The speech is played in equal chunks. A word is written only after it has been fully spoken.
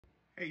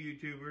Hey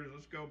YouTubers,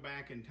 let's go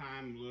back in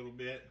time a little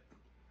bit.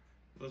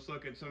 Let's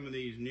look at some of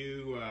these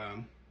new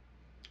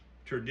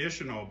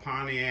traditional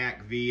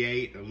Pontiac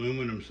V8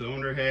 aluminum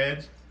cylinder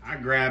heads. I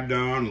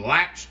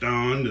latched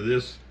on to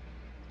this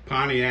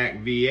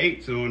Pontiac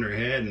V8 cylinder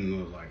head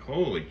and was like,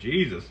 holy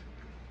Jesus,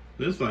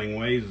 this thing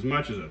weighs as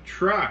much as a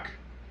truck.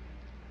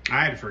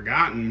 I had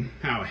forgotten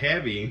how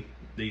heavy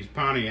these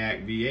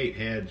Pontiac V8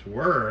 heads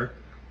were,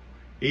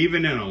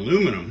 even in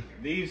aluminum.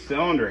 These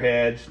cylinder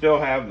heads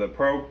still have the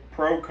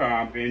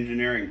ProComp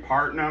engineering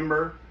part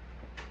number.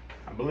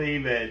 I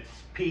believe it's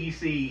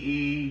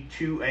PCE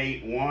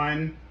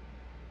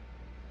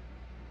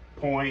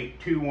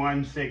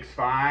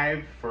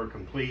 281.2165 for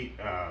complete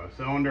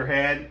cylinder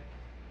head.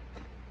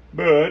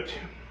 But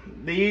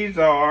these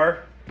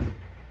are,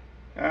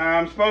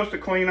 I'm supposed to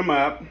clean them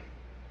up.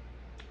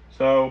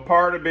 So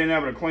part of being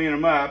able to clean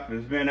them up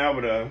is being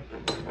able to,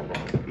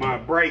 I'm going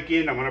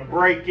to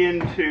break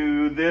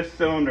into this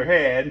cylinder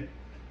head,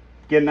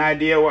 get an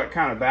idea what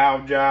kind of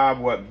valve job,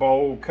 what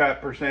bowl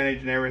cut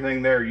percentage and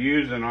everything they're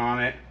using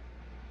on it.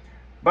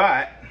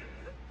 But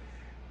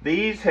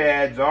these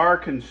heads are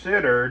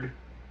considered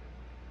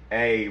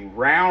a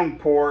round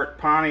port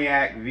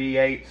Pontiac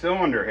V8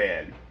 cylinder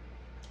head.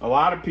 A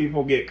lot of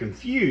people get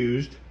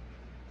confused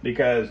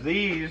because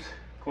these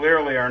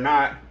clearly are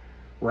not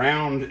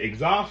round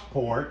exhaust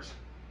ports,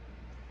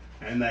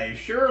 and they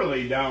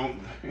surely don't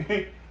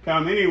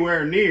come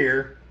anywhere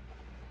near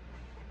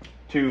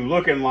to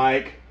looking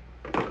like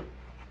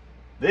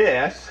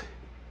this.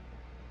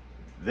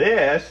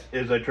 This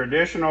is a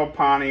traditional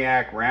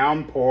Pontiac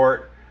round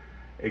port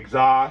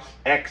exhaust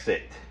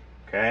exit.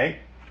 Okay,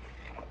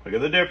 look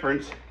at the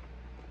difference.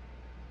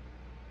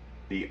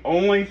 The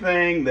only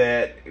thing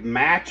that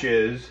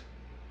matches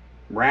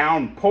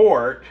round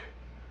port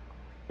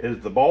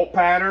is the bolt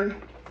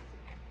pattern,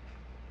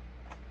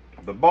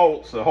 the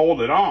bolts that hold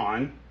it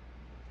on,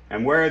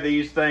 and where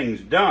these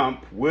things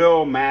dump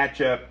will match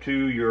up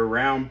to your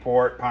round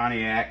port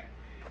Pontiac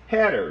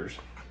headers.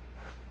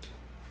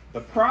 The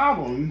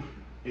problem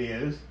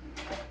is,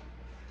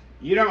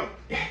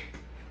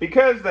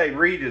 because they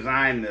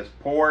redesigned this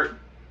port,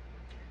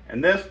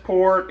 and this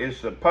port is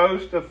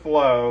supposed to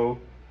flow,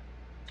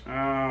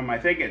 I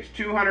think it's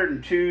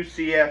 202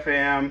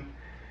 CFM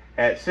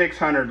at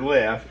 600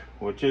 lift,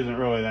 which isn't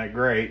really that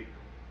great,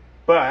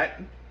 but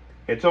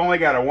it's only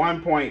got a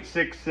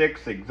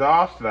 1.66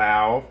 exhaust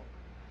valve,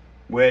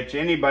 which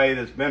anybody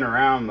that's been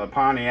around the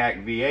Pontiac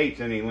V8s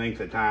any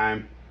length of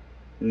time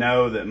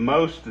know that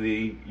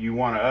mostly you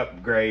want to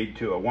upgrade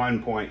to a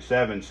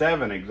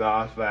 1.77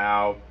 exhaust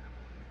valve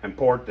and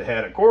port the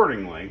head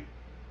accordingly,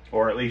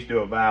 or at least do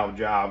a valve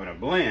job and a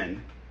blend.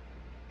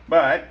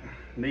 But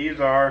these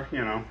are,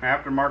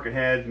 aftermarket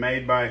heads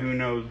made by who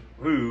knows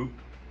who.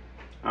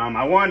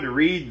 I wanted to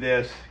read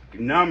this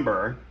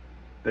number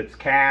that's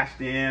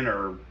cast in,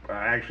 or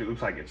actually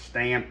looks like it's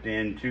stamped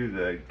into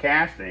the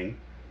casting.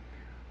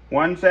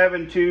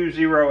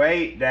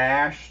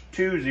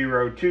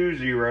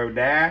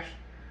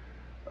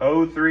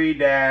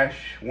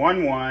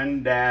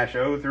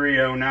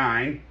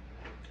 17208-2020-03-11-0309.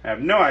 I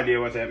have no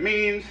idea what that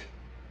means,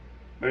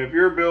 but if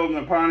you're building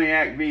a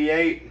Pontiac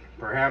V8,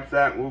 perhaps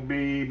that will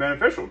be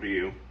beneficial to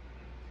you.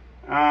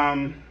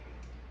 The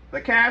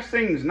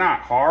casting's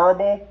not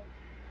horrible.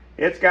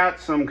 It's got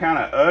some kind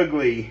of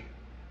ugly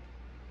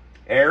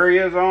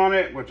areas on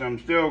it, which I'm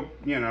still,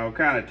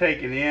 kind of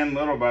taking in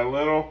little by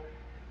little.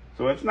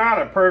 So it's not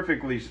a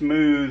perfectly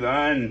smooth,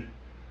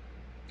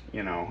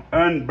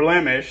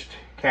 unblemished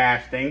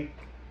casting.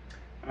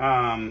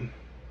 The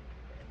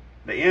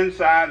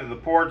inside of the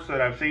ports that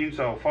I've seen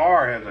so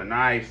far has a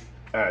nice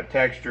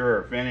texture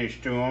or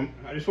finish to them.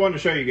 I just wanted to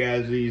show you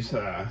guys these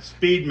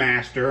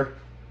Speedmaster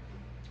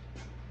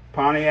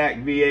Pontiac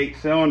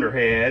V8 cylinder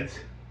heads.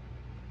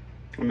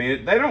 I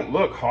mean, they don't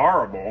look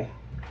horrible.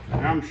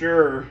 I'm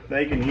sure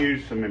they can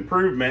use some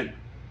improvement,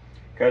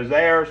 because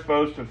they are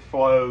supposed to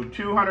flow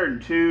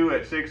 202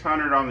 at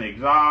 600 on the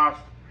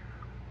exhaust,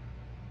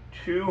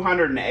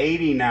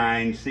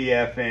 289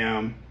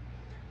 CFM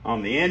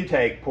on the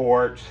intake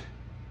ports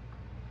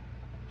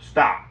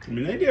stock. I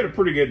mean, they did a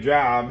pretty good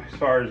job as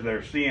far as their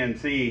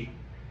CNC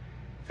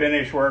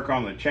finish work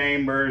on the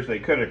chambers. They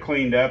could have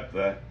cleaned up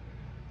the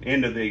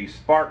end of the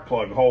spark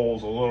plug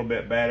holes a little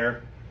bit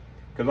better,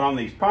 because on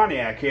these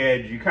Pontiac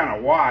heads you kind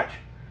of watch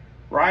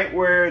right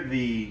where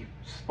the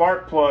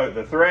spark plug,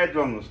 the threads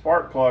on the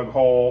spark plug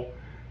hole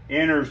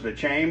enters the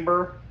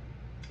chamber.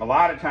 A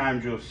lot of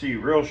times you'll see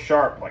real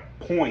sharp like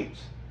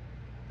points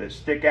that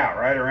stick out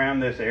right around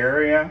this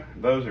area.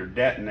 Those are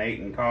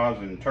detonating,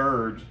 causing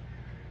turds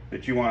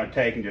that you want to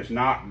take and just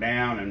knock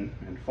down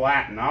and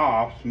flatten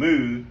off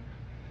smooth.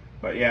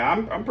 But yeah,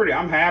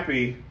 I'm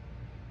happy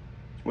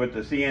with the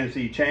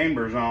CNC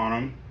chambers on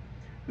them.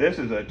 This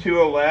is a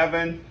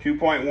 211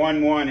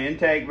 2.11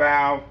 intake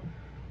valve,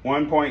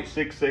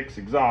 1.66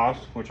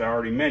 exhaust, which I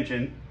already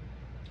mentioned.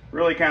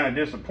 Really kind of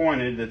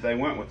disappointed that they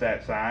went with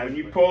that size. When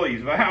you pull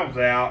these valves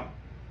out,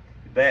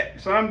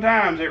 that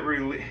sometimes it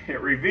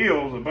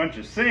reveals a bunch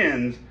of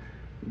sins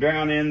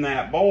down in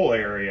that bowl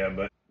area.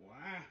 But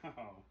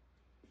wow,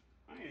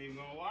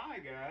 lie,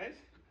 guys.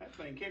 That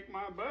thing kicked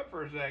my butt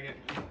for a second.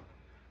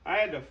 I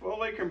had to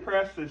fully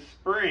compress this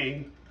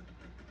spring,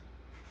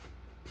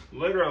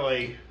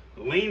 literally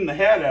lean the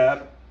head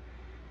up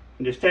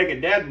and just take a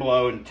dead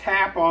blow and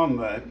tap on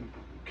the,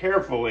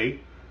 carefully,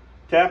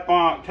 tap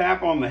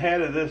on the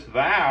head of this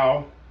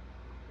valve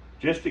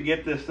just to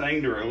get this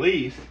thing to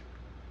release.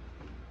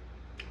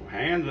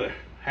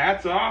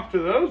 Hats off to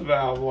those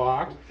valve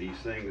locks. These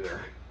things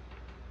are,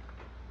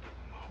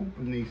 I'm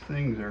hoping these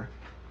things are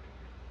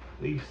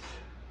at least,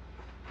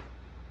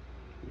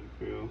 you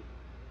feel,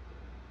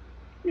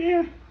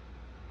 yeah,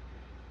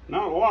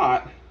 not a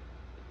lot.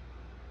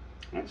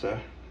 That's a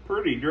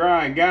pretty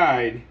dry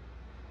guide.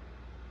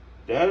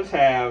 Does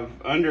have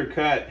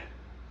undercut,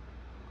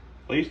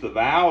 at least the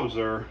valves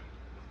are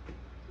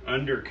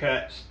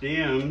undercut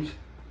stems.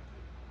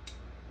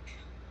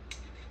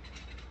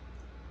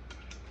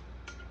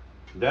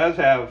 Does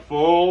have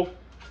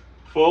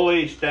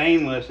fully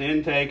stainless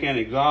intake and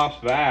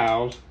exhaust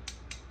valves.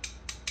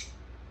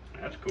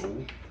 That's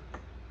cool.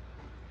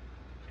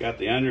 Got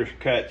the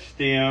undercut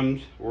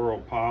stems,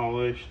 world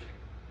polished.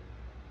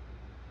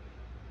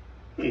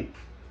 Well,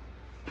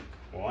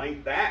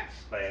 ain't that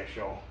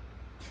special?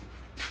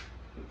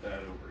 Put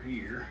that over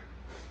here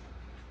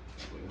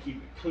so we can keep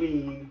it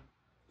clean,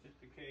 just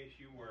in case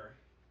you were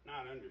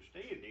not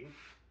understanding.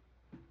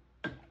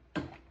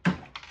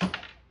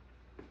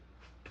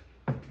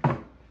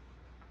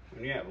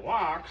 When you have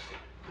locks,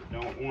 you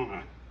don't want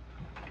to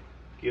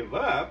give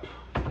up.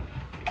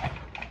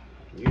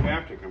 You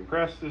have to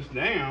compress this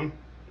down,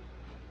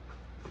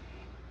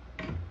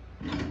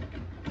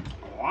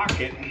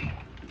 lock it,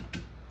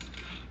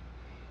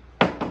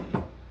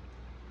 and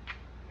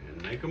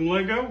make them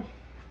let go.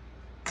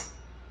 At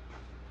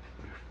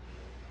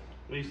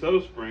least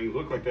those springs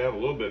look like they have a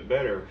little bit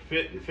better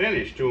fit and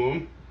finish to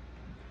them.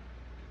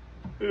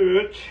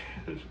 Which,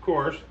 of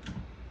course,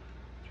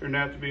 turned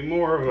out to be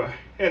more of a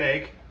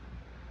headache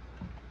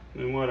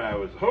than what I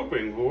was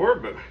hoping for,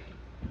 but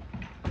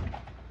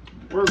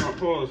we're going to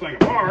pull this thing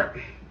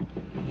apart.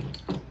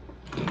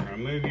 I'm going to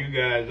move you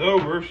guys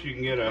over so you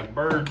can get a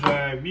bird's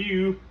eye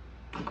view.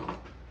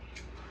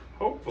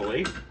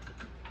 Hopefully,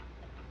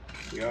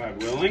 God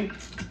willing,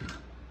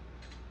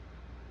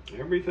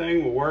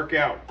 everything will work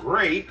out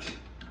great.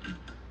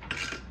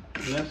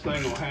 And this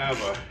thing will have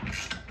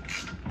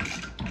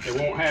it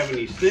won't have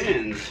any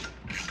sins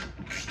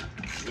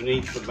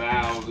beneath the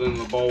valves and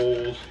the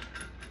bowls.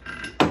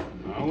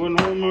 I wouldn't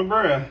hold my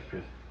breath.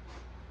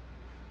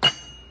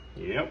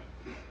 Yep.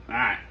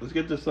 Alright, let's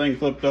get this thing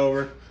flipped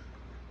over,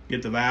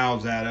 get the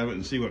valves out of it,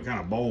 and see what kind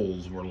of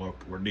bowls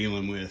we're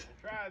dealing with.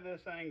 Try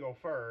this angle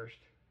first,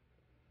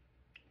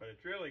 but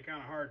it's really kind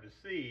of hard to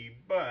see,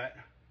 but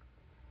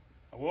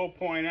I will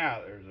point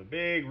out there's a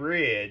big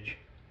ridge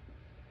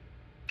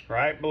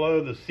right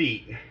below the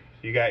seat.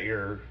 So you got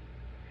your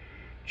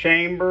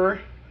chamber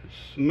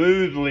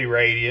smoothly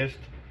radiused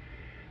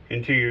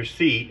into your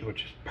seat,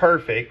 which is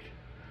perfect.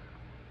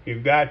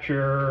 You've got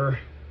your,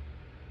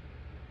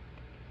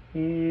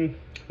 doesn't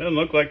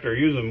look like they're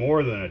using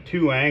more than a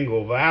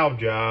 2-angle valve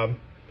job,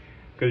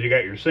 because you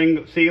got your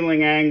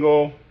ceiling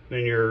angle,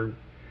 then your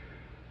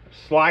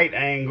slight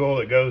angle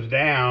that goes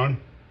down,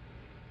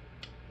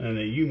 and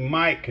then you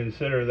might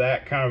consider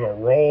that kind of a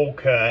roll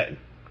cut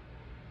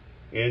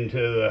into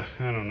the,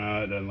 I don't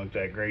know, it doesn't look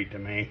that great to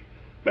me.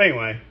 But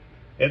anyway,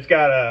 it's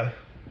got a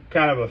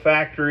kind of a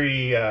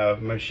factory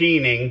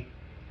machining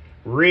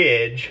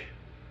ridge.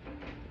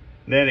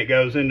 Then it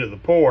goes into the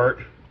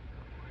port.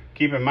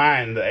 Keep in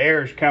mind the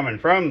air's coming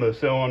from the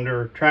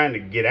cylinder trying to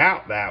get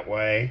out that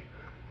way.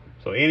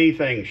 So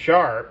anything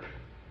sharp,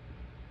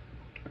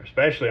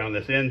 especially on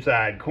this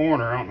inside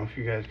corner, I don't know if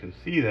you guys can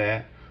see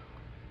that.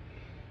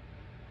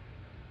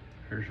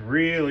 There's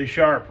really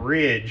sharp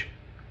ridge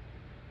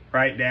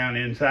right down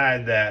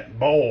inside that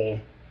bowl.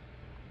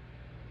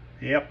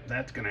 Yep,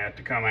 that's gonna have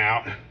to come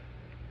out.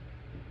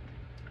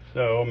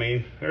 So, I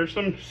mean, there's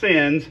some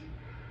sins.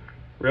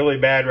 Really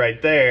bad right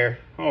there.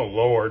 Oh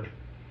Lord.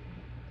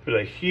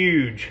 There's a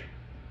huge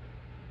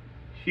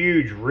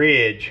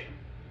ridge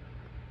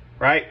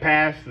right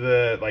past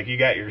the, like you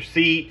got your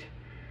seat,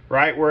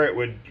 right where it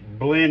would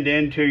blend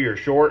into your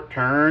short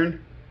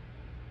turn.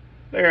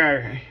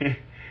 There,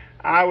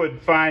 I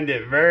would find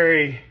it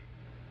very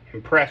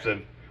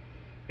impressive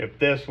if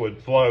this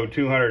would flow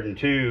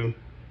 202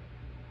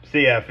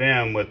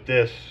 CFM with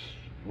this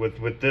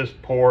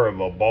pour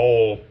of a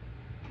bowl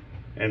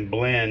and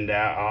blend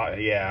out.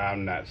 Yeah,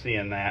 I'm not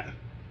seeing that.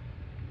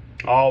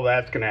 All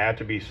that's going to have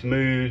to be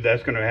smooth.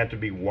 That's going to have to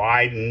be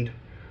widened,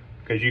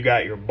 because you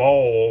got your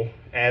bowl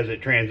as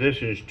it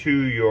transitions to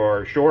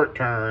your short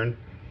turn.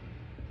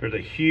 There's a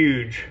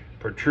huge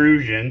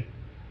protrusion.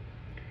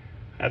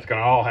 That's going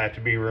to all have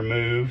to be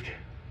removed.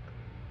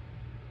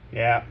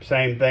 Yeah,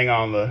 same thing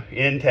on the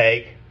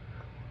intake.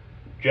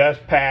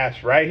 Just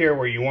past right here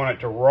where you want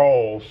it to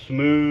roll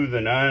smooth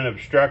and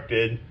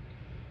unobstructed,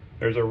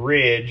 there's a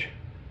ridge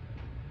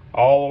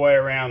all the way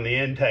around the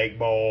intake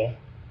bowl.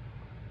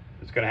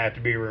 It's going to have to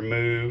be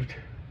removed.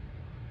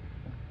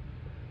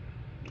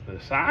 the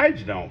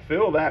sides don't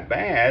feel that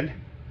bad.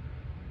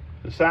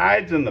 The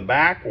sides and the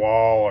back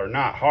wall are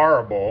not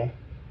horrible.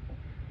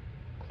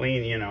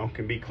 Clean, you know,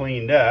 can be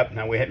cleaned up.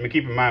 Now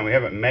keep in mind we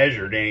haven't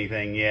measured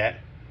anything yet.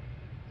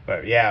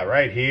 But yeah,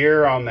 right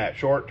here on that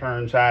short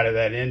turn side of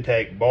that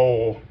intake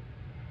bowl,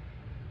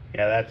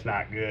 yeah, that's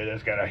not good.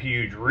 That's got a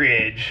huge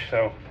ridge.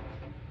 So,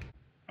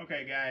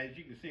 okay guys,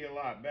 you can see a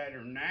lot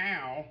better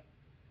now.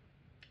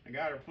 I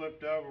got her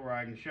flipped over where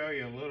I can show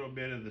you a little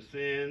bit of the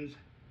sins.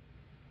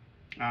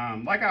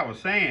 Like I was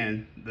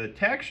saying, the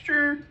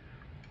texture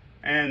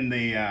and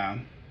the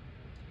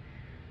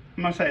I'm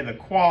gonna say the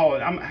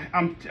quality.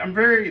 I'm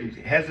very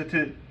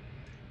hesitant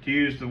to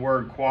use the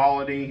word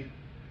quality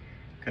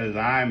because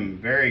I'm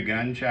very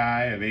gun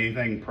shy of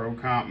anything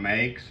ProComp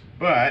makes,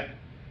 but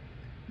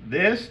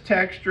this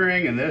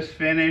texturing and this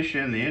finish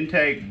in the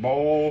intake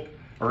bowl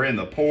or in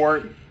the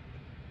port,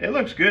 it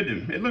looks good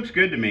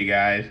to me,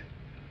 guys.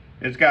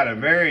 It's got a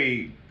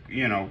very,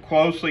 you know,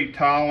 closely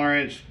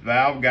toleranced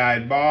valve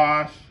guide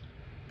boss,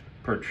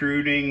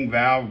 protruding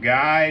valve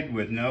guide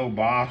with no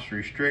boss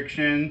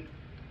restriction.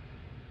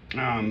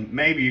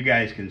 Maybe you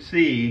guys can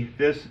see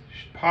this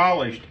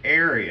polished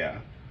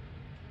area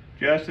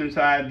just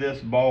inside this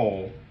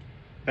bowl.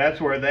 That's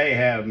where they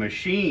have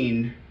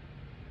machined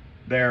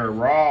their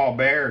raw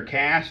bare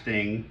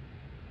casting,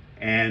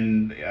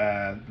 and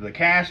the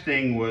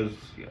casting was,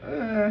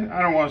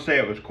 I don't want to say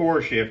it was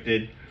core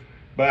shifted,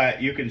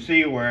 but you can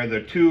see where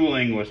the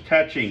tooling was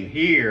touching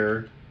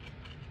here,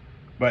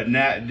 but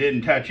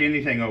didn't touch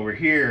anything over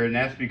here, and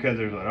that's because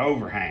there's an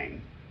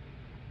overhang.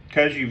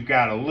 Because you've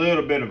got a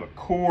little bit of a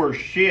core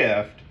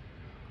shift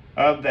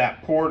of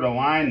that port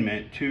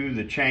alignment to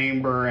the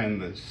chamber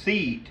and the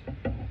seat,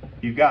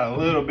 you've got a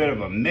little bit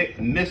of a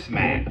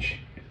mismatch,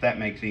 if that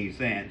makes any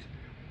sense.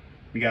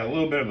 You got a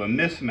little bit of a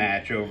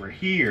mismatch over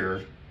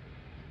here,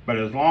 but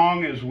as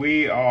long as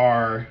we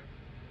are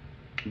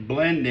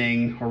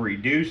blending or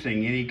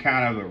reducing any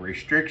kind of a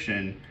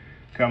restriction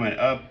coming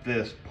up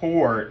this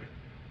port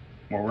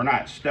where we're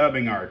not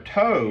stubbing our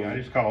toe, I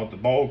just call it the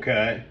bowl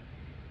cut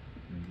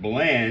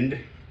blend.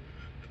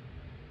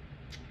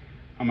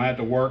 I'm gonna have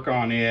to work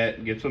on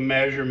it, get some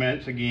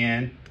measurements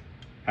again.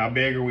 How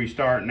big are we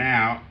starting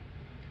out?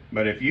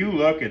 But if you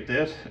look at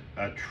this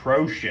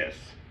atrocious,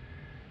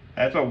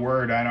 that's a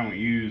word I don't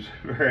use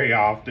very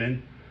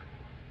often.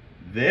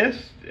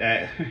 This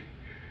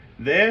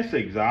this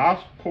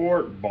exhaust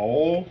port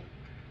bowl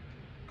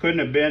couldn't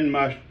have been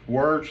much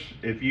worse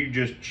if you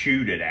just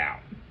chewed it out.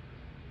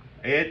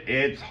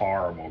 It's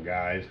horrible,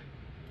 guys.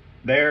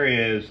 There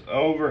is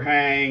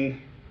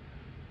overhang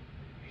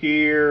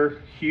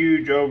here,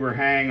 huge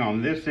overhang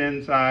on this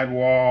inside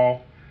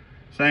wall.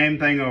 Same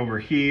thing over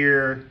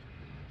here.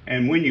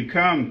 And when you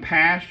come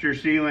past your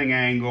ceiling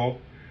angle,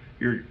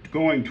 you're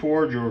going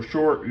towards your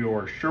short,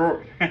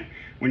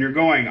 when you're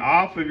going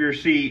off of your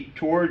seat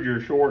towards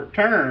your short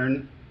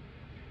turn,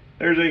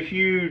 there's a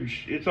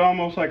huge, it's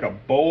almost like a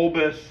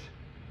bulbous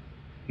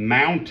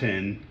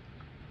mountain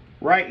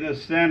right in the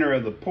center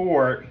of the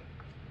port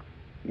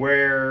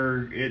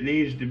where it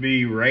needs to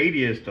be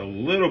radiused a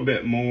little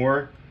bit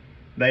more.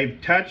 They've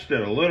touched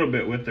it a little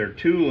bit with their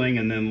tooling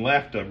and then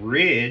left a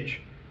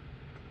ridge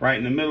right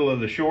in the middle of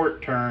the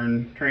short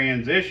turn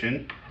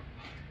transition.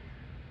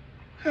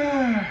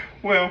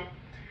 Well,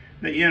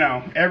 you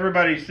know,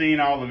 everybody's seen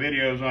all the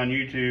videos on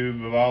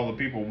YouTube of all the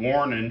people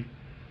warning,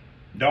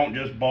 don't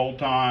just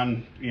bolt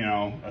on, you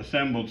know,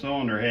 assembled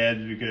cylinder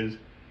heads because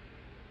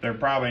they're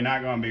probably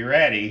not going to be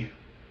ready.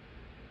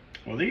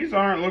 Well, these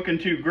aren't looking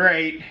too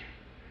great,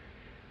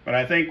 but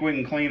I think we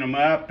can clean them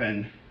up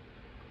and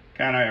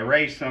kind of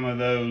erase some of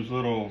those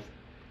little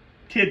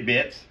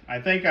tidbits. I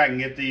think I can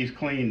get these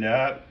cleaned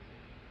up.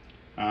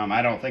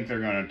 I don't think they're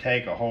going to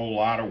take a whole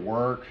lot of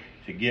work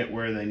to get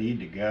where they need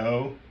to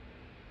go.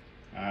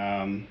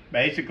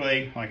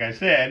 Basically, like I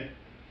said,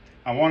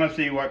 I want to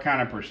see what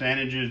kind of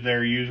percentages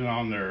they're using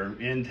on their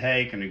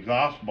intake and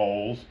exhaust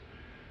bowls.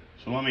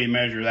 So let me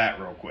measure that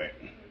real quick.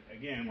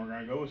 Again, we're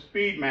going to go with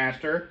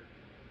Speedmaster.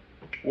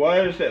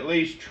 Was at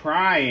least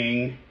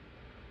trying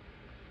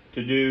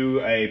to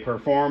do a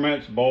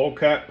performance bowl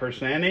cut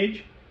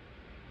percentage.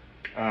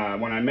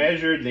 When I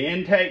measured the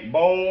intake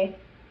bowl,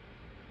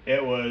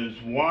 it was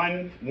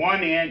 1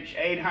 inch,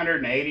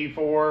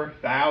 884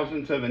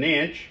 thousandths of an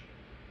inch.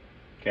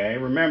 Okay,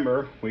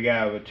 remember, we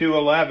have a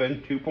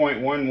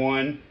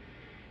 211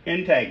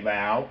 intake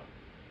valve.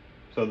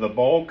 So the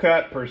bowl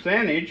cut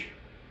percentage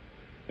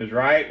is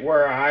right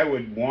where I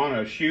would want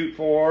to shoot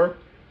for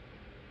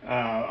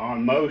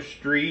on most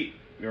street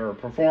or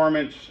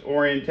performance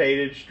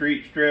orientated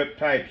street strip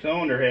type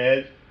cylinder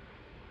heads.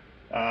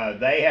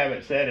 They have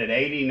it set at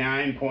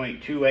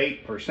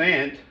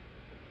 89.28%.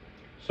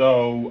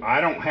 So I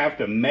don't have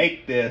to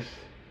make this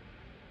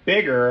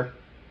bigger.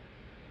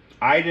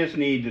 I just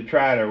need to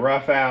try to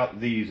rough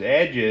out these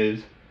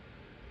edges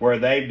where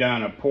they've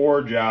done a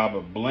poor job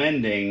of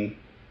blending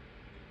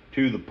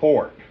to the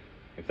port,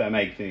 if that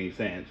makes any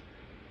sense.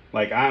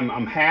 Like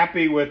I'm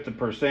happy with the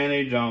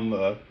percentage on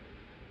the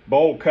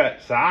bowl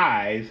cut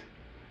size.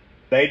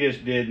 They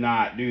just did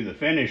not do the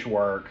finish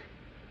work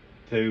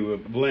to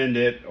blend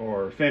it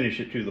or finish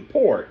it to the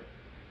port.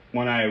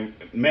 When I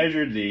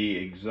measured the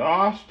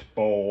exhaust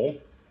bowl,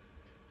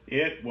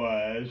 it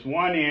was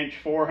 1 inch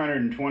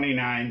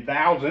 429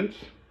 thousandths,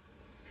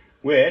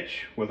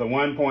 which with a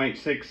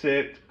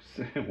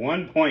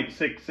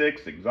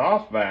 1.66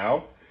 exhaust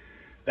valve,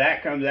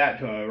 that comes out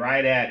to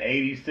right at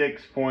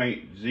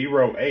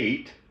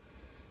 86.08.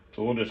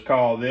 So we'll just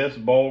call this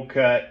bowl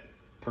cut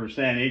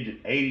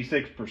percentage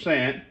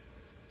 86%.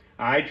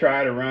 I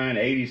try to run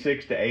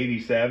 86 to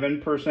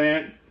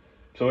 87%.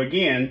 So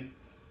again,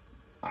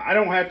 I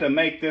don't have to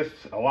make this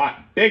a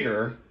lot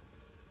bigger.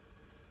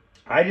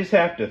 I just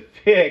have to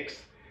fix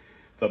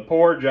the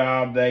poor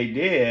job they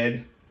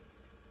did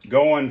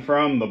going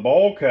from the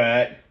bowl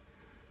cut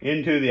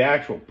into the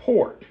actual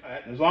port.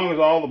 As long as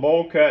all the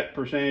bowl cut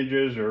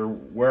percentages are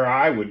where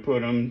I would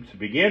put them to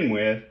begin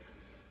with,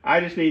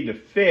 I just need to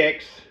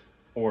fix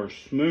or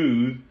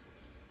smooth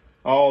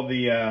all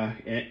the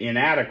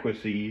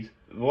inadequacies.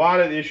 A lot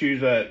of the issues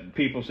that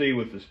people see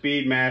with the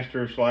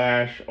Speedmaster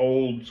 /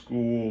 old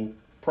school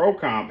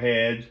ProComp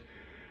heads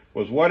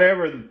was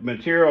whatever the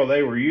material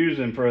they were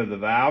using for the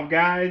valve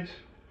guides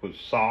was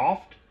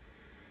soft.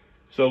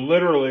 So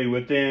literally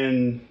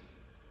within,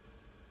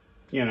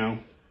 you know,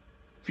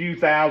 few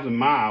thousand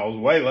miles,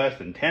 way less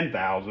than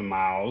 10,000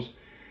 miles,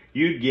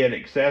 you'd get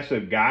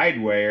excessive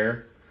guide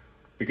wear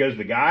because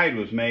the guide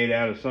was made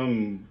out of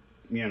some,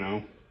 you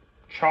know,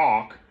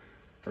 chalk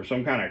or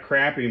some kind of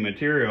crappy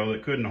material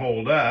that couldn't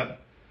hold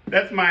up.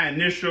 That's my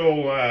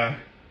initial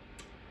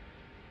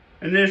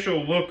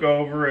look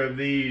over of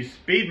the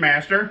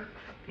Speedmaster,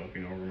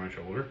 looking over my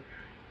shoulder,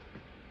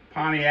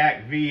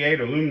 Pontiac V8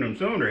 aluminum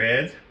cylinder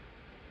heads.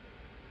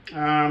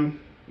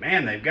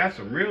 Man, they've got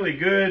some really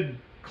good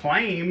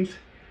claims.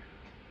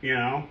 You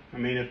know, I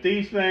mean, if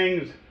these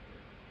things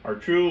are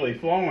truly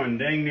flowing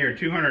dang near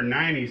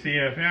 290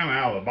 CFM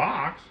out of the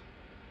box,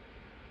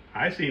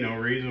 I see no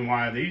reason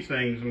why these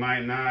things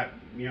might not,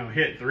 you know,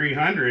 hit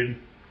 300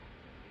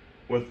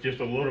 with just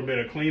a little bit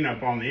of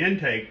cleanup on the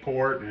intake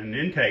port and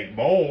intake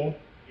bowl.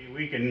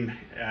 We can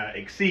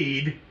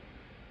exceed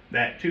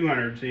that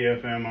 200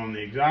 CFM on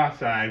the exhaust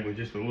side with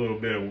just a little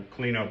bit of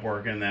cleanup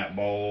work in that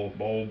bowl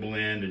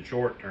blend and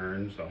short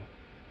turn. So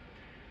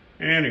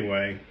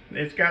anyway,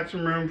 it's got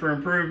some room for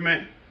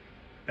improvement.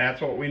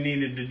 That's what we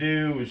needed to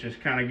do, was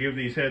just kind of give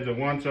these heads a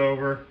once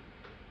over,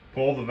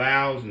 pull the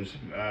valves and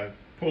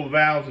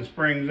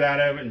springs out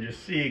of it and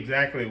just see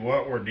exactly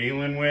what we're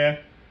dealing with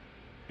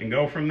and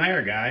go from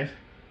there, guys.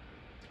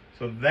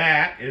 So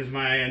that is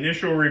my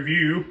initial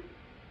review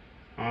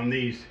on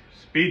these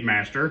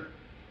Speedmaster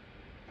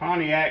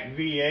Pontiac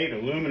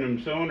V8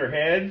 aluminum cylinder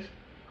heads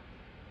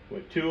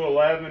with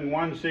 211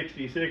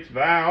 166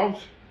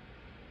 valves.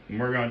 And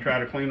we're going to try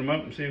to clean them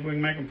up and see if we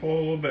can make them pull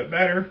a little bit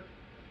better.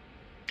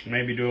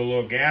 Maybe do a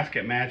little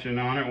gasket matching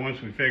on it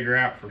once we figure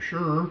out for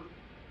sure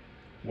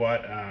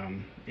what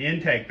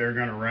intake they're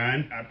going to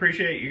run. I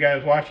appreciate you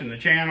guys watching the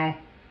channel.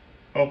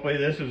 Hopefully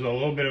this is a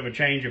little bit of a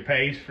change of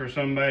pace for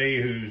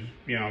somebody who's,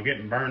 you know,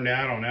 getting burned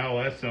out on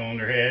LS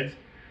cylinder heads.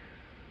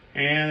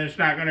 And it's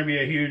not going to be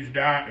a huge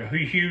job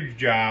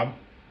to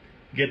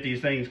get these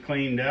things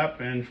cleaned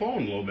up and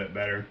flowing a little bit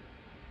better.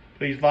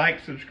 Please like,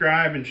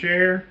 subscribe, and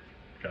share.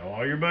 Tell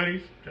all your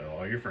buddies, tell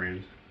all your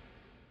friends.